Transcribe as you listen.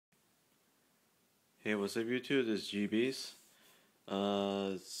Hey, what's up YouTube? This is GBeasts.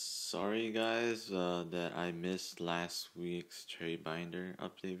 Sorry guys that I missed last week's trade binder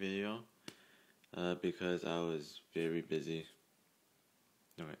update video because I was very busy.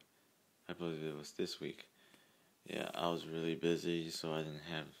 No wait, I believe it was this week. Yeah, I was really busy, so I didn't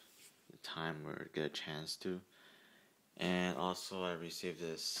have the time or get a chance to. And also I received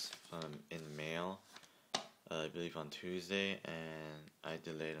this in mail, I believe on Tuesday, and I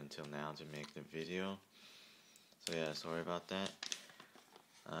delayed until now to make the video. So yeah, sorry about that.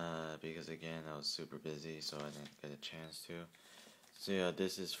 Because again, I was super busy, so I didn't get a chance to. So yeah,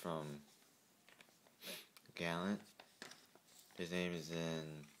 this is from Gallant. His name is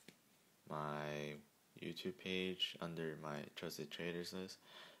in my YouTube page under my trusted traders list.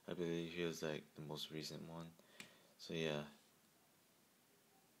 I believe he was like the most recent one. So yeah.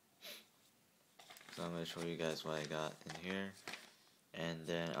 So I'm gonna show you guys what I got in here, and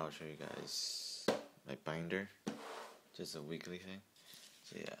then I'll show you guys my binder, just a weekly thing.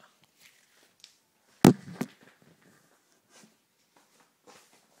 So yeah.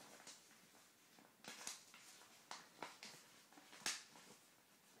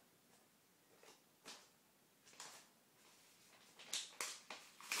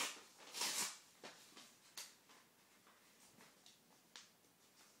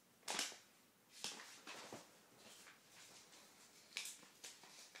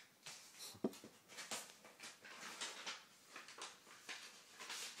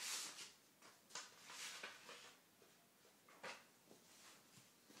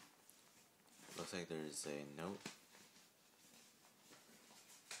 Looks like there's a note.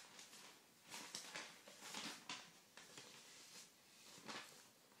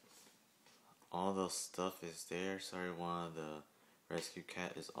 All the stuff is there. Sorry, one of the rescue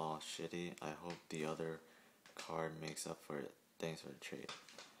cat is all shitty. I hope the other card makes up for it. Thanks for the trade.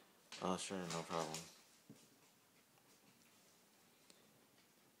 Oh, sure, no problem.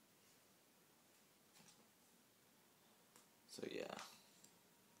 So yeah.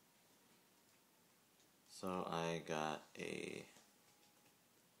 So I got an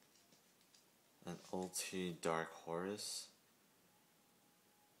ulti Dark Horus.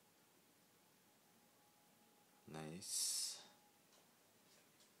 Nice.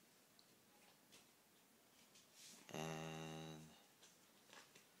 And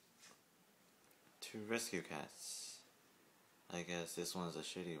 2 rescue cats. I guess this one's a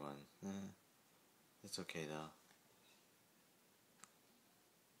shitty one. It's okay though.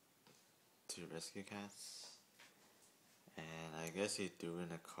 2 rescue cats. And I guess he threw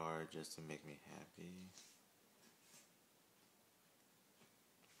in a card just to make me happy.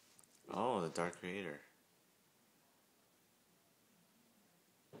 Oh, the Dark Creator.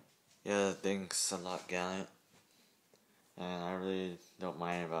 Yeah, thanks a lot, Gallant. And I really don't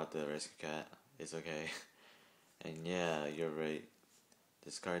mind about the rescue cat. It's okay. And yeah, you're right.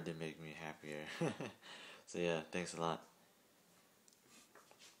 This card did make me happier. So yeah, thanks a lot.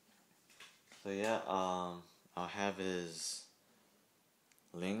 So yeah, I'll have his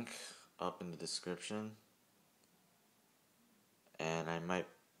link up in the description. And I might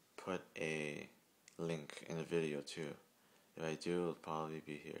put a link in the video too. If I do, it'll probably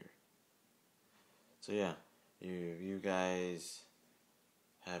be here. So yeah, you guys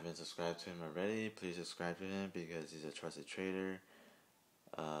haven't subscribed to him already, please subscribe to him because he's a trusted trader.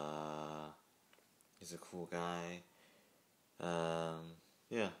 He's a cool guy.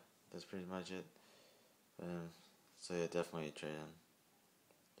 Yeah, that's pretty much it. So yeah, definitely trade him.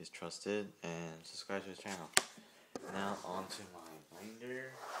 He's trusted, and subscribe to his channel. Now on to my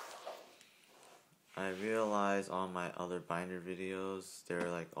binder. I realized on my other binder videos,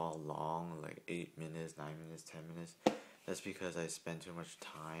 they're like all long, like 8 minutes, 9 minutes, 10 minutes. That's because I spend too much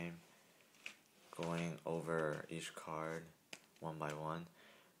time going over each card one by one.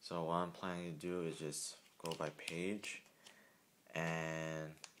 So what I'm planning to do is just go by page,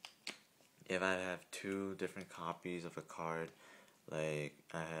 and if I have 2 different copies of a card, like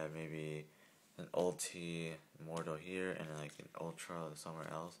I have maybe an ulti immortal here and like an ultra somewhere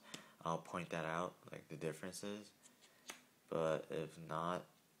else, I'll point that out, like the differences. But if not,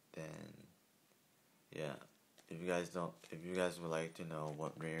 then yeah. If you guys would like to know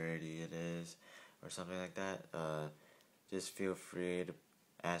what rarity it is or something like that, just feel free to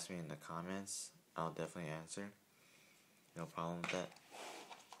ask me in the comments. I'll definitely answer. No problem with that.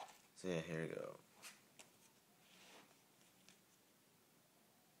 So yeah, here we go.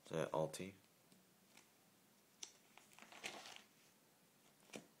 So yeah, ulti.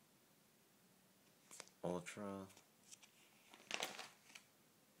 Ultra.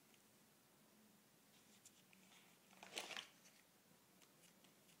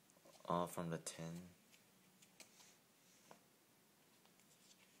 all from the tin.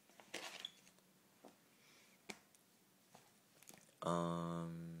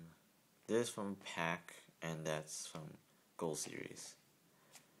 This from pack, and that's from Gold Series.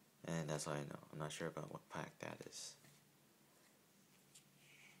 And that's all I know. I'm not sure about what pack that is.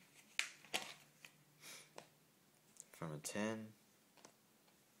 From a 10.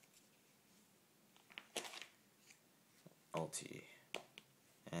 Ulti.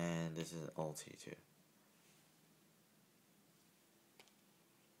 And this is Ulti too.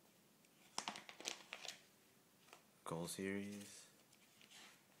 Gold Series.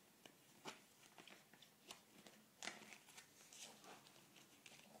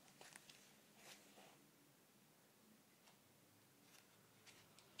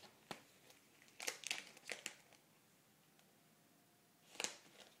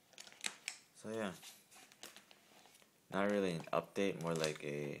 So yeah, not really an update, more like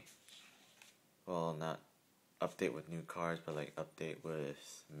a, well, not update with new cards, but like update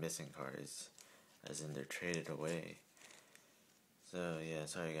with missing cards, as in they're traded away. So yeah,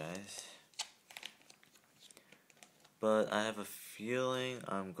 sorry guys. But I have a feeling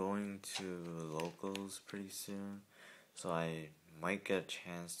I'm going to locals pretty soon, so I might get a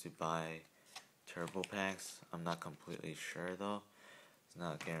chance to buy turbo packs. I'm not completely sure though. It's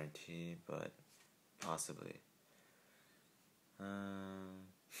not guaranteed, but possibly.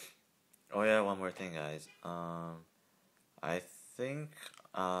 Oh yeah, one more thing, guys. I think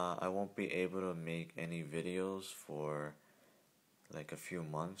I won't be able to make any videos for like a few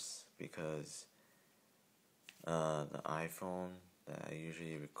months because the iPhone that I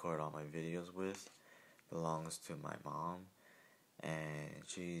usually record all my videos with belongs to my mom, and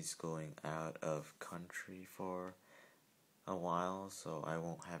she's going out of country for a while, so I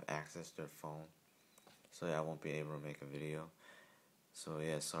won't have access to her phone, so yeah, I won't be able to make a video. So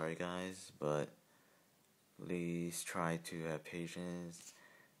yeah, sorry guys, but please try to have patience,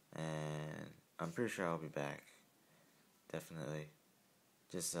 and I'm pretty sure I'll be back, definitely,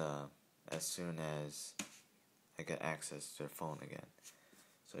 just as soon as I get access to her phone again.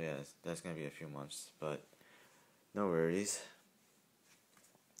 So yeah, that's gonna be a few months, but no worries.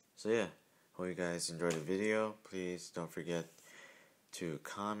 So yeah, hope you guys enjoyed the video. Please don't forget to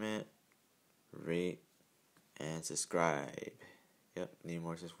comment, rate, and subscribe. Yep, need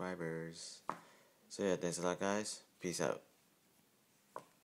more subscribers. So yeah, thanks a lot guys. Peace out.